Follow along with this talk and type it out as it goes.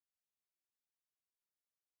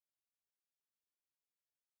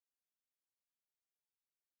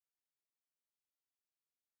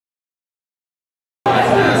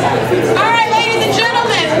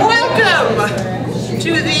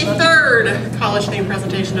college theme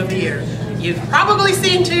presentation of the year. You've probably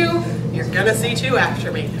seen two, you're gonna see two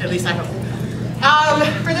after me, at least I hope.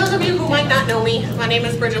 For those of you who might not know me, my name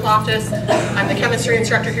is Bridget Loftus. I'm the chemistry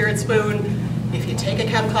instructor here at Spoon. If you take a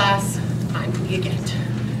chem class, I'm who you get.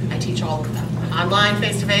 I teach all of them. Online,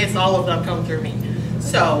 face-to-face, all of them come through me.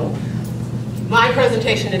 So, my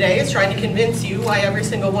presentation today is trying to convince you why every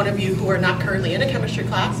single one of you who are not currently in a chemistry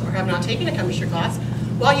class or have not taken a chemistry class,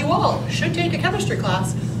 why you all should take a chemistry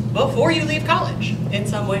class before you leave college in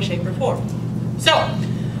some way, shape, or form. So,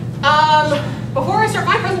 before I start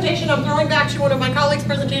my presentation, I'm throwing back to one of my colleagues'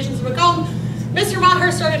 presentations from home. Mr.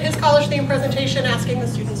 Maher started his college theme presentation asking the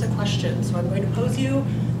students a question, so I'm going to pose you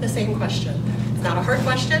the same question. It's not a hard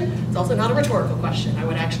question, it's also not a rhetorical question. I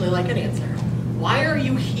would actually like an answer. Why are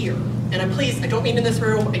you here? And please, I don't mean in this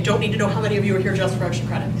room, I don't need to know how many of you are here just for extra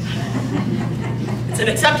credit. It's an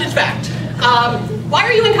accepted fact. Why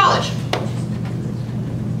are you in college?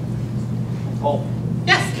 Oh.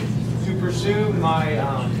 Yes? To pursue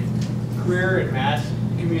my career in mass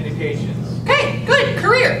communications. Okay, good,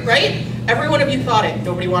 career, right? Every one of you thought it,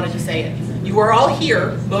 nobody wanted to say it. You are all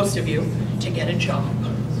here, most of you, to get a job,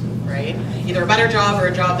 right? Either a better job or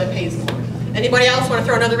a job that pays more. Anybody else want to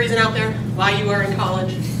throw another reason out there why you are in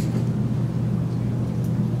college?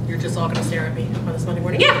 You're just all going to stare at me on this Monday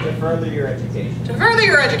morning. Yeah? To further your education. To further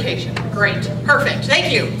your education. Great. Perfect.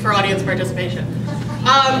 Thank you for audience participation.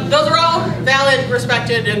 Those are all valid,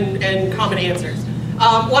 respected, and common answers.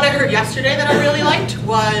 What I heard yesterday that I really liked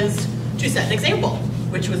was to set an example,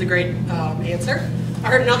 which was a great answer. I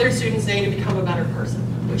heard another student say to become a better person,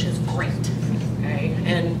 which is great, okay,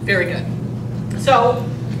 and very good. So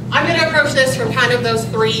I'm going to approach this from kind of those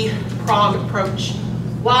three-pronged approach.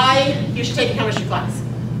 Why you should take a chemistry class.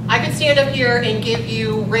 I could stand up here and give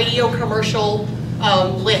you radio commercial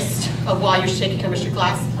list of why you should take a chemistry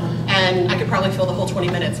class, and I could probably fill the whole 20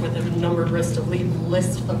 minutes with a numbered list of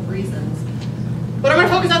reasons. But I'm going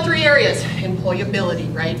to focus on three areas.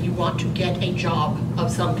 Employability, right? You want to get a job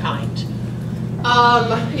of some kind.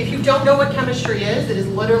 If you don't know what chemistry is, it is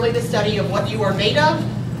literally the study of what you are made of,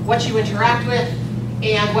 what you interact with,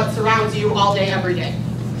 and what surrounds you all day, every day.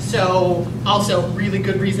 So, also, really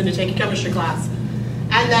good reason to take a chemistry class.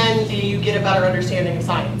 And then you get a better understanding of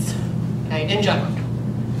science, okay, in general.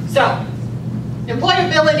 So,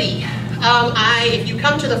 employability. If you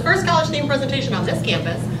come to the first college theme presentation on this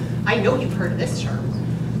campus, I know you've heard of this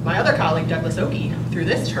term. My other colleague, Douglas Oakey, threw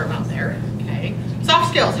this term out there, okay?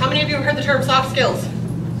 Soft skills. How many of you have heard the term soft skills?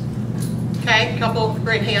 Okay, a couple,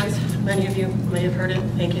 great hands. Many of you may have heard it,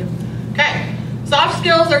 thank you. Okay, soft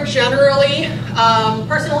skills are generally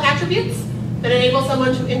personal attributes that enable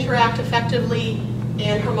someone to interact effectively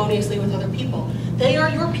and harmoniously with other people. They are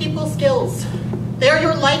your people skills. They are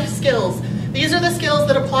your life skills. These are the skills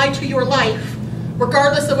that apply to your life,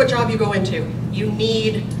 regardless of what job you go into. You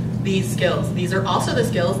need these skills. These are also the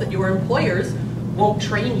skills that your employers won't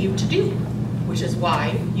train you to do, which is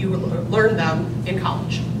why you learn them in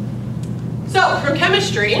college. So, from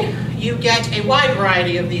chemistry, you get a wide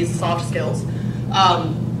variety of these soft skills.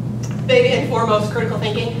 Big and foremost, critical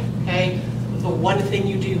thinking, okay? The one thing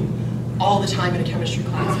you do all the time in a chemistry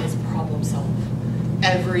class is problem solve.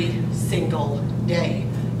 Every single day,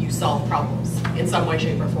 you solve problems in some way,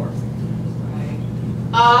 shape, or form.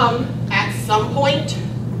 Okay? At some point,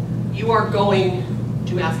 you are going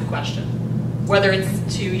to ask a question. Whether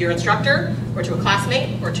it's to your instructor, or to a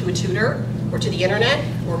classmate, or to a tutor, or to the internet,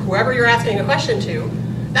 or whoever you're asking a question to,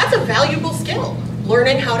 that's a valuable skill,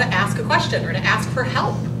 learning how to ask a question or to ask for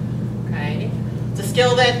help. Okay? It's a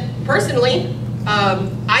skill that, personally,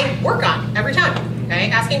 I work on every time. Okay?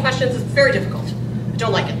 Asking questions is very difficult. I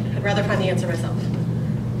don't like it. I'd rather find the answer myself.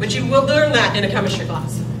 But you will learn that in a chemistry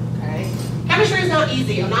class. Okay? Chemistry is not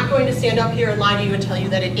easy. I'm not going to stand up here and lie to you and tell you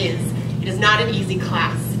that it is. It is not an easy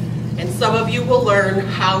class. And some of you will learn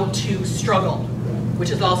how to struggle, which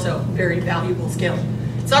is also a very valuable skill.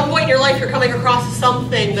 At some point in your life, you're coming across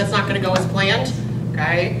something that's not going to go as planned.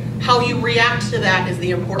 Okay? How you react to that is the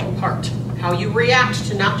important part. How you react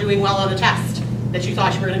to not doing well on a test that you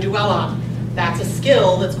thought you were going to do well on. That's a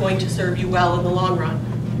skill that's going to serve you well in the long run.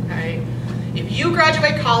 Okay? If you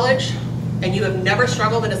graduate college and you have never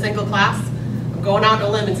struggled in a single class, I'm going out on a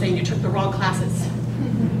limb and saying you took the wrong classes.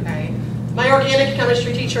 Okay? My organic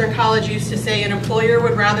chemistry teacher in college used to say an employer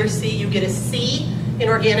would rather see you get a C in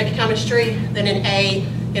organic chemistry than an A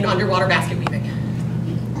in underwater basket weaving.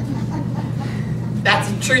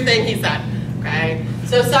 That's a true thing he said. Okay?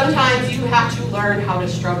 So sometimes you have to learn how to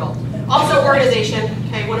struggle. Also organization.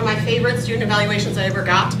 Okay, one of my favorite student evaluations I ever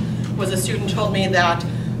got was a student told me that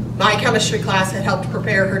my chemistry class had helped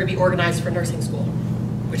prepare her to be organized for nursing school,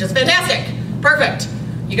 which is fantastic. Perfect.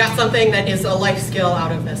 You got something that is a life skill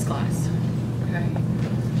out of this class. Okay?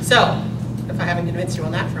 So, if I haven't convinced you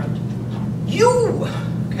on that front, you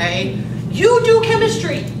do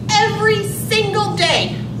chemistry every single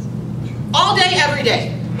day. All day, every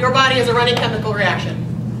day. Your body is a running chemical reaction.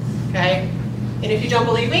 Okay? And if you don't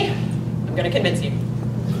believe me, I'm going to convince you.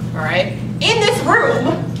 All right? In this room,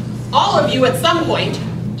 all of you at some point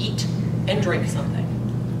eat and drink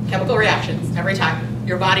something. Chemical reactions every time.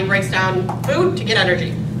 Your body breaks down food to get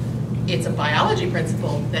energy. It's a biology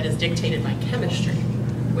principle that is dictated by chemistry,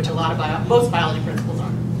 which most biology principles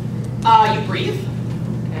are. You breathe.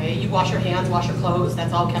 Okay? You wash your hands, wash your clothes.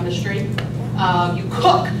 That's all chemistry. You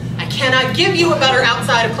cook. I cannot give you a better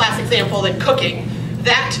outside of class example than cooking.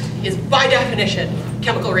 That is, by definition,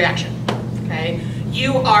 chemical reaction. Okay?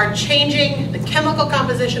 You are changing the chemical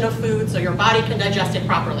composition of food so your body can digest it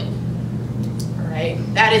properly. All right?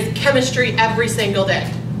 That is chemistry every single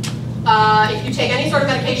day. If you take any sort of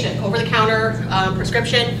medication, over-the-counter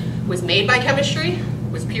prescription, was made by chemistry,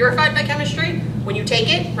 was purified by chemistry. When you take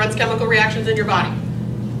it, runs chemical reactions in your body.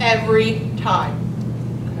 Every time.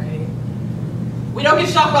 Okay? We don't get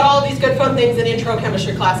to talk about all of these good fun things in intro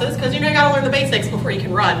chemistry classes because you gotta learn the basics before you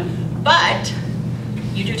can run. But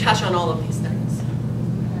you do touch on all of these things.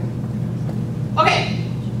 Okay.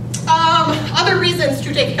 Other reasons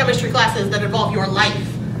to take chemistry classes that involve your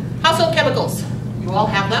life. Household chemicals. You all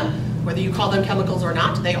have them. Whether you call them chemicals or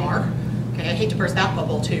not, they are. Okay, I hate to burst that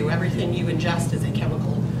bubble too. Everything you ingest is a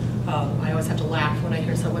chemical. I always have to laugh when I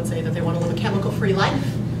hear someone say that they want to live a chemical-free life.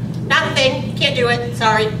 Not a thing. Can't do it.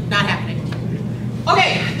 Sorry, not happening.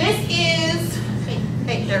 Okay, this is...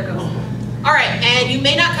 Hey, there it goes. All right, and you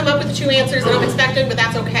may not come up with the two answers that I'm expecting, but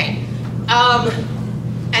that's okay.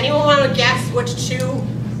 Anyone want to guess which two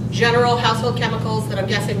general household chemicals that I'm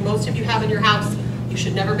guessing most of you have in your house you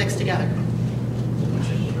should never mix together?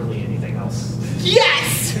 Literally anything else.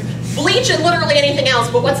 Yes! Bleach and literally anything else,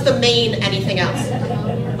 but what's the main anything else?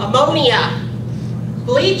 Ammonia.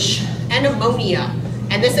 Bleach and ammonia.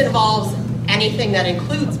 And this involves anything that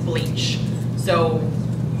includes bleach. So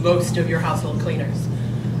most of your household cleaners.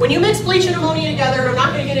 When you mix bleach and ammonia together, and I'm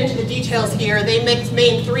not going to get into the details here, they mix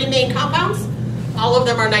three main compounds. All of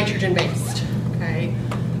them are nitrogen-based. Okay?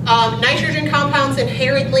 Nitrogen compounds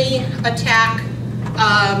inherently attack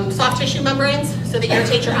soft tissue membranes, so they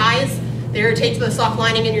irritate your eyes, they irritate the soft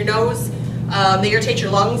lining in your nose, they irritate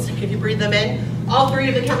your lungs if you breathe them in. All three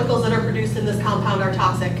of the chemicals that are produced in this compound are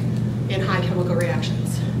toxic in high chemical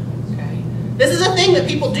reactions. Okay? This is a thing that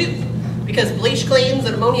people do because bleach cleans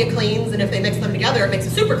and ammonia cleans, and if they mix them together, it makes a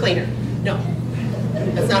super cleaner. No,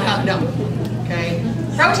 that's not how. No. Okay.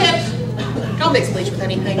 Pro tip: don't mix bleach with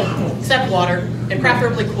anything except water, and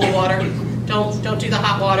preferably cool water. Don't do the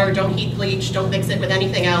hot water. Don't heat bleach. Don't mix it with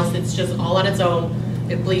anything else. It's just all on its own.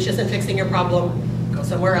 If bleach isn't fixing your problem, go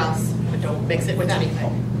somewhere else. But don't mix it with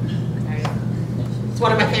anything. Okay. It's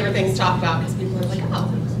one of my favorite things to talk about because people are like,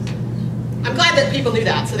 oh. I'm glad that people knew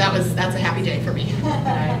that, so that's a happy day for me.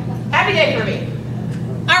 Okay. Happy day for me.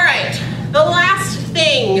 All right, the last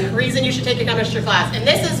reason you should take a chemistry class, and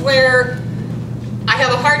this is where I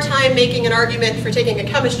have a hard time making an argument for taking a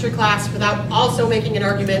chemistry class without also making an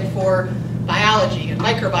argument for biology and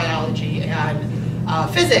microbiology and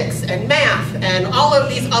physics and math and all of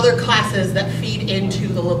these other classes that feed into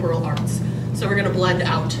the liberal arts. So we're going to blend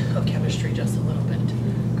out of chemistry just a little bit.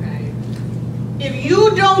 Okay. If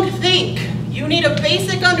you don't think you need a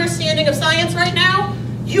basic understanding of science right now,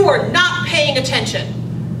 you are not paying attention.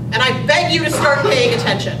 And I beg you to start paying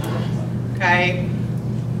attention. Okay?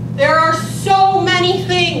 There are so many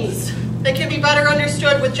things that can be better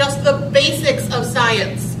understood with just the basics of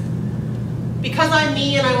science. Because I'm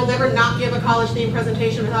me and I will never not give a college-themed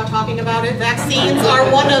presentation without talking about it, vaccines are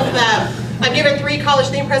one of them. I've given 3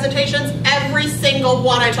 college-themed presentations. Every single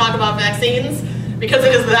one I talk about vaccines because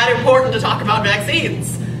it is that important to talk about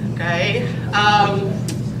vaccines. Okay?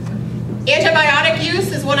 Antibiotic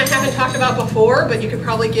use is one I haven't talked about before, but you could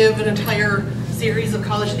probably give an entire series of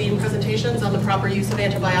college-themed presentations on the proper use of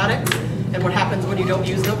antibiotics and what happens when you don't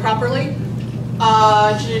use them properly.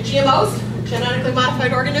 GMOs, genetically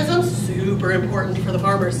modified organisms, super important for the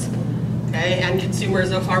farmers, okay, and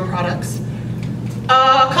consumers of farm products.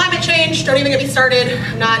 Climate change, don't even get me started.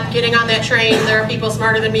 I'm not getting on that train. There are people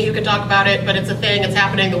smarter than me who can talk about it, but it's a thing, it's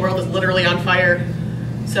happening, the world is literally on fire.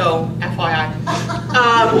 So, FYI.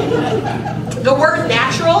 The word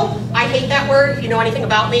natural, I hate that word. If you know anything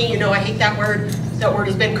about me, you know I hate that word. That word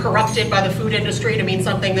has been corrupted by the food industry to mean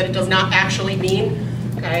something that it does not actually mean.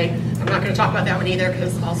 Okay, I'm not going to talk about that one either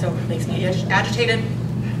because it also makes me agitated.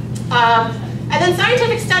 And then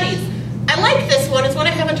scientific studies. I like this one. It's one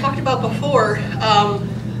I haven't talked about before.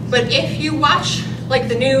 But if you watch like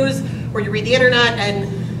the news or you read the internet,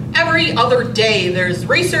 and every other day there's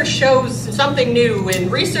research shows something new,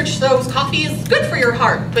 and research shows coffee is good for your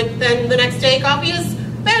heart, but then the next day coffee is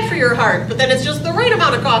bad for your heart, but then it's just the right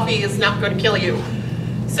amount of coffee is not going to kill you.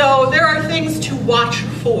 So there are things to watch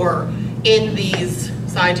for in these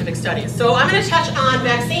scientific studies. So I'm going to touch on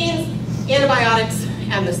vaccines, antibiotics,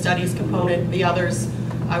 and the studies component. The others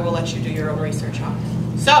I will let you do your own research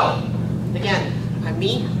on. So again, I'm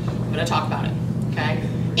me, I'm going to talk about it, okay?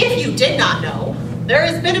 If you did not know, there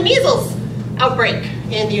has been a measles outbreak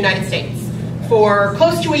in the United States for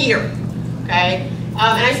close to a year, okay?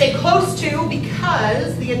 And I say close to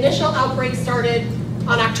because the initial outbreak started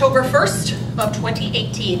on October 1st of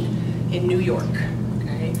 2018 in New York,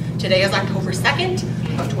 okay? Today is October 2nd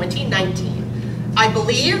of 2019. I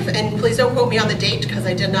believe, and please don't quote me on the date because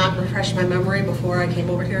I did not refresh my memory before I came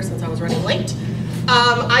over here since I was running late.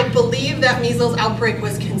 I believe that measles outbreak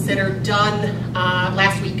was considered done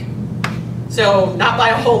last week, so not by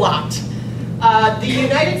a whole lot. The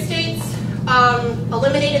United States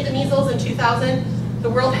eliminated the measles in 2000. The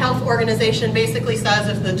World Health Organization basically says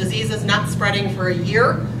if the disease is not spreading for a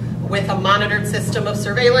year with a monitored system of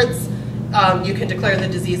surveillance, you can declare the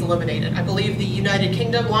disease eliminated. I believe the United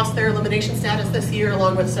Kingdom lost their elimination status this year,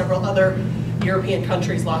 along with several other European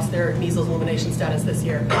countries lost their measles elimination status this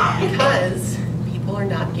year because people are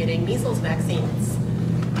not getting measles vaccines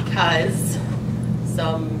because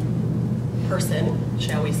some person,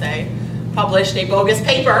 shall we say, published a bogus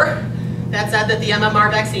paper that said that the MMR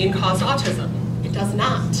vaccine caused autism. It does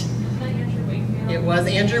not. It was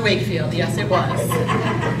Andrew Wakefield. Yes, it was.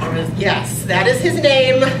 Yes, that is his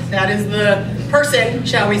name. That is the person,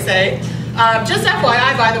 shall we say. Just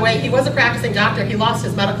FYI, by the way, he was a practicing doctor. He lost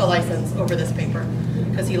his medical license over this paper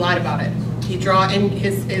because he lied about it.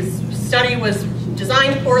 His study was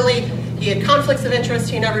designed poorly. He had conflicts of interest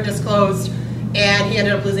he never disclosed, and he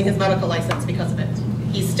ended up losing his medical license because of it.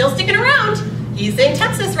 He's still sticking around. He's in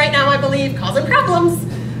Texas right now, I believe, causing problems.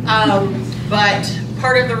 But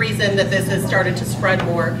part of the reason that this has started to spread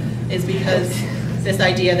more is because this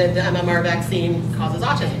idea that the MMR vaccine causes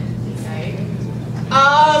autism. Okay.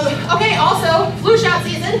 Okay, also, flu shot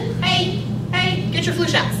season. Hey, get your flu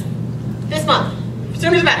shots this month.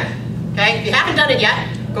 Sooner the better. Okay, if you haven't done it yet,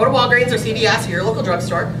 go to Walgreens or CVS or your local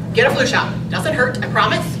drugstore, get a flu shot. Doesn't hurt, I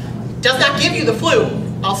promise. Does not give you the flu.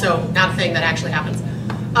 Also, not a thing that actually happens.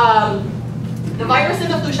 The virus in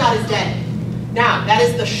the flu shot is dead. Now, that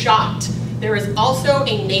is the shot. There is also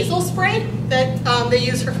a nasal spray that they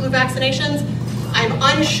use for flu vaccinations. I'm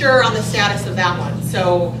unsure on the status of that one,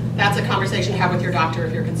 so that's a conversation to have with your doctor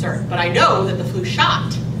if you're concerned. But I know that the flu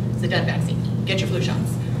shot is a dead vaccine. Get your flu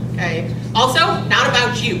shots, okay? Also, not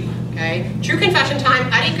about you, okay? True confession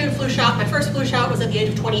time, I didn't get a flu shot. My first flu shot was at the age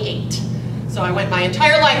of 28. So I went my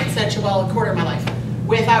entire life, essentially, well, a quarter of my life,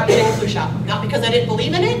 without getting a flu shot. Not because I didn't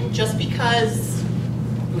believe in it, just because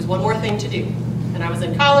it was one more thing to do. And I was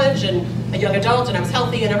in college and a young adult and I was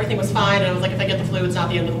healthy and everything was fine, and I was like, if I get the flu, it's not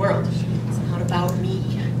the end of the world. It's not about me,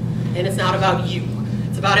 and it's not about you.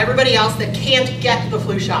 It's about everybody else that can't get the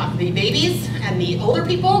flu shot. The babies and the older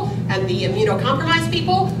people and the immunocompromised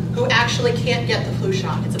people who actually can't get the flu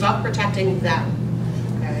shot. It's about protecting them,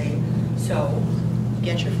 okay? So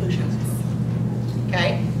get your flu shots,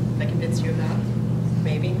 okay? I convinced you of that,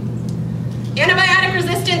 maybe. Antibiotic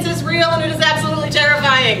resistance is real and it is absolutely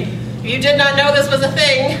terrifying. If you did not know this was a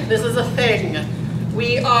thing, this is a thing.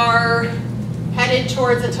 We are headed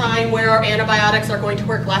towards a time where our antibiotics are going to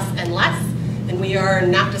work less and less, and we are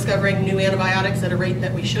not discovering new antibiotics at a rate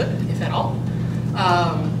that we should, if at all.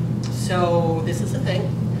 So this is a thing.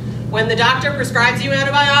 When the doctor prescribes you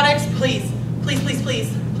antibiotics, please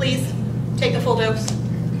take the full dose,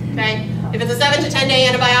 okay? If it's a 7 to 10 day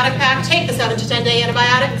antibiotic pack, take the 7 to 10 day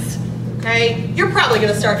antibiotics, okay? You're probably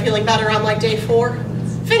gonna start feeling better on like day 4.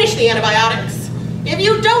 Finish the antibiotics. If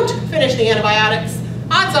you don't finish the antibiotics,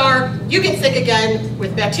 odds are you get sick again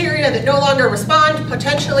with bacteria that no longer respond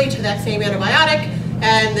potentially to that same antibiotic,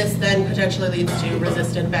 and this then potentially leads to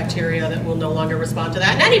resistant bacteria that will no longer respond to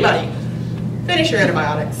that in anybody. Finish your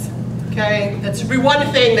antibiotics, okay? That's one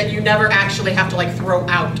thing that you never actually have to like throw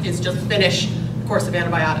out, is just finish the course of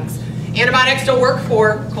antibiotics. Antibiotics don't work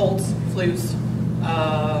for colds, flus,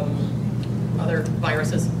 other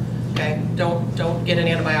viruses. Okay, don't get an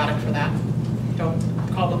antibiotic for that. Don't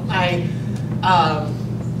call them.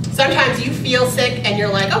 Sometimes you feel sick and you're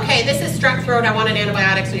like, okay, this is strep throat, I want an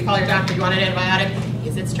antibiotic. So you call your doctor, you want an antibiotic?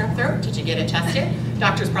 Is it strep throat? Did you get it tested?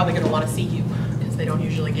 Doctor's probably going to want to see you because they don't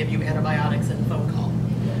usually give you antibiotics in a phone call.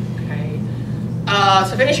 Okay,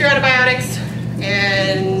 so finish your antibiotics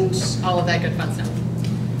and all of that good fun stuff.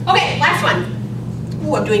 Okay, last one.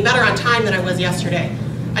 ooh, I'm doing better on time than I was yesterday.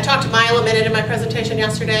 I talked a mile a minute in my presentation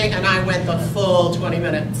yesterday, and I went the full 20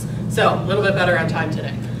 minutes. So, a little bit better on time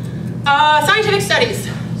today. Scientific studies.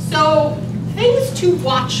 So, things to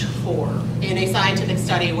watch for in a scientific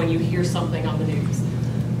study when you hear something on the news.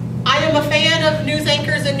 I am a fan of news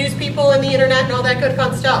anchors and news people and the internet and all that good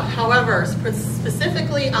fun stuff. However,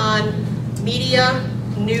 specifically on media,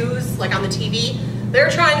 news, like on the TV, they're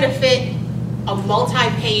trying to fit a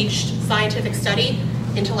multi-paged scientific study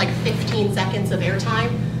into like 15 seconds of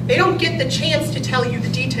airtime. They don't get the chance to tell you the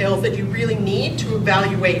details that you really need to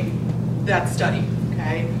evaluate that study,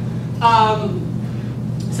 okay?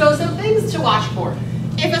 So some things to watch for.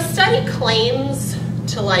 If a study claims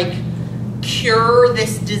to like cure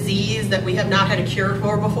this disease that we have not had a cure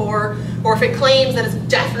for before, or if it claims that it's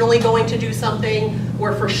definitely going to do something,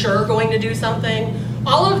 or for sure going to do something,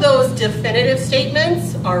 all of those definitive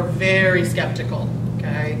statements are very skeptical,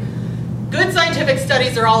 okay? Good scientific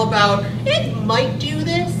studies are all about, it might do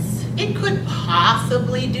this, it could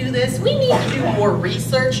possibly do this, we need to do more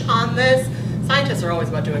research on this. Scientists are always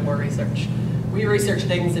about doing more research. We research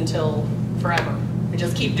things until forever. We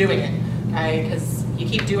just keep doing it, okay? Because you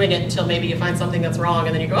keep doing it until maybe you find something that's wrong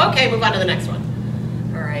and then you go, okay, move on to the next one.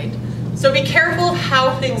 All right. So be careful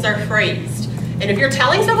how things are phrased. And if you're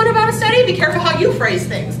telling someone about a study, be careful how you phrase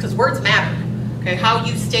things, because words matter. Okay, how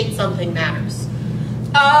you state something matters.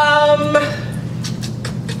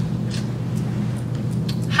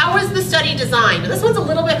 How is the study designed? This one's a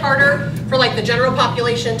little bit harder for like the general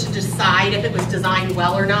population to decide if it was designed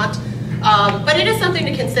well or not. But it is something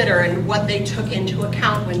to consider and what they took into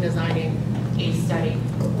account when designing a study.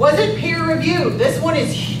 Was it peer reviewed? This one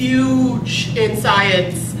is huge in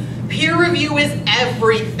science. Peer review is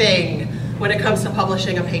everything when it comes to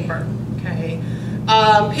publishing a paper, okay?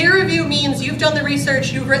 Peer review means you've done the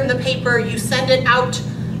research, you've written the paper, you send it out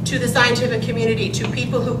to the scientific community, to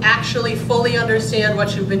people who actually fully understand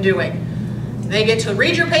what you've been doing. They get to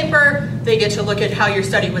read your paper, they get to look at how your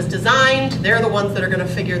study was designed. They're the ones that are gonna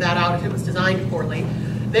figure that out if it was designed poorly.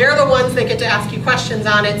 They're the ones that get to ask you questions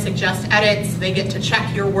on it, suggest edits, they get to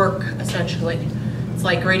check your work, essentially. It's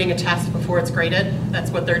like grading a test before it's graded. That's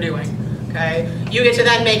what they're doing, okay? You get to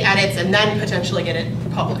then make edits and then potentially get it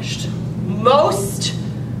published. Most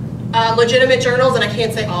legitimate journals, and I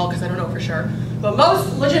can't say all because I don't know for sure, but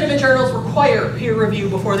most legitimate journals require peer review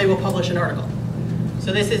before they will publish an article.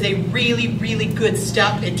 So this is a really, really good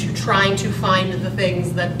step into trying to find the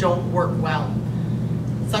things that don't work well.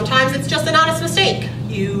 Sometimes it's just an honest mistake.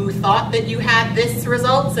 You thought that you had this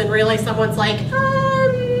results and realized someone's like,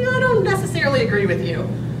 I don't necessarily agree with you.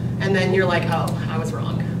 And then you're like, oh, I was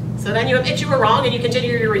wrong. So then you admit you were wrong and you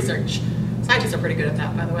continue your research. Scientists are pretty good at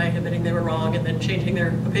that, by the way, admitting they were wrong and then changing their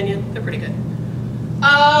opinion. They're pretty good.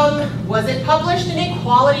 Was it published in a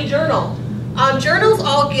quality journal? Journals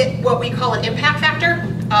all get what we call an impact factor.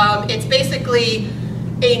 It's basically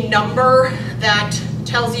a number that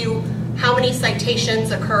tells you how many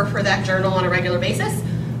citations occur for that journal on a regular basis.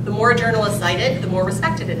 The more a journal is cited, the more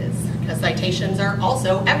respected it is, because citations are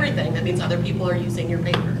also everything. That means other people are using your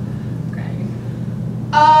paper. Okay.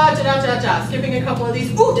 Skipping a couple of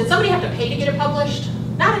these. Ooh, did somebody have to pay to get it published?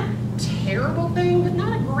 Not a terrible thing, but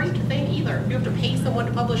not a great thing either. You have to pay someone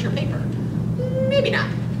to publish your paper. Maybe not.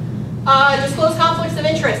 Disclose conflicts of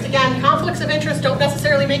interest. Again, conflicts of interest don't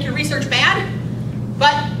necessarily make your research bad,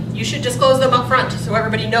 but you should disclose them up front so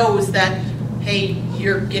everybody knows that, hey,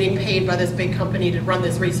 you're getting paid by this big company to run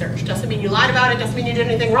this research. Doesn't mean you lied about it, doesn't mean you did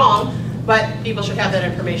anything wrong, but people should have that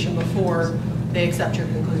information before they accept your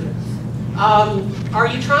conclusions. Are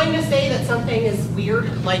you trying to say that something is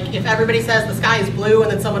weird? Like if everybody says the sky is blue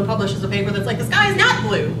and then someone publishes a paper that's like the sky is not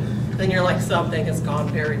blue, then you're like something has gone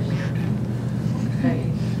very weird. Okay.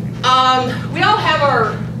 We all have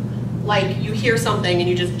our, like you hear something and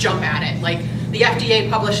you just jump at it. Like the FDA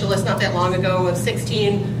published a list not that long ago of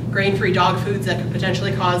 16 grain-free dog foods that could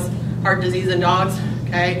potentially cause heart disease in dogs.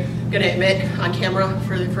 Okay, I'm gonna admit on camera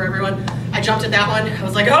for everyone, I jumped at that one. I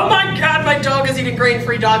was like, oh my God, my dog is eating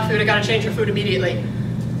grain-free dog food. I gotta change her food immediately.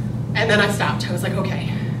 And then I stopped. I was like,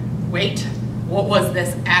 okay, wait, what was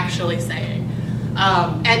this actually saying?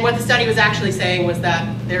 And what the study was actually saying was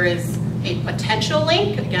that there is a potential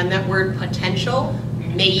link, again, that word potential,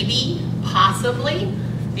 maybe, possibly.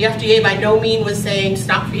 The FDA by no means was saying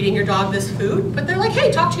stop feeding your dog this food, but they're like,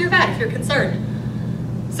 hey, talk to your vet if you're concerned.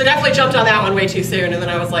 So definitely jumped on that one way too soon, and then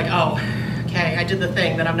I was like, oh, okay, I did the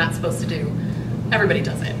thing that I'm not supposed to do. Everybody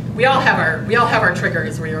does it. We all have our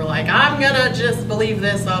triggers where you're like, I'm gonna just believe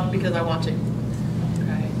this up because I want to.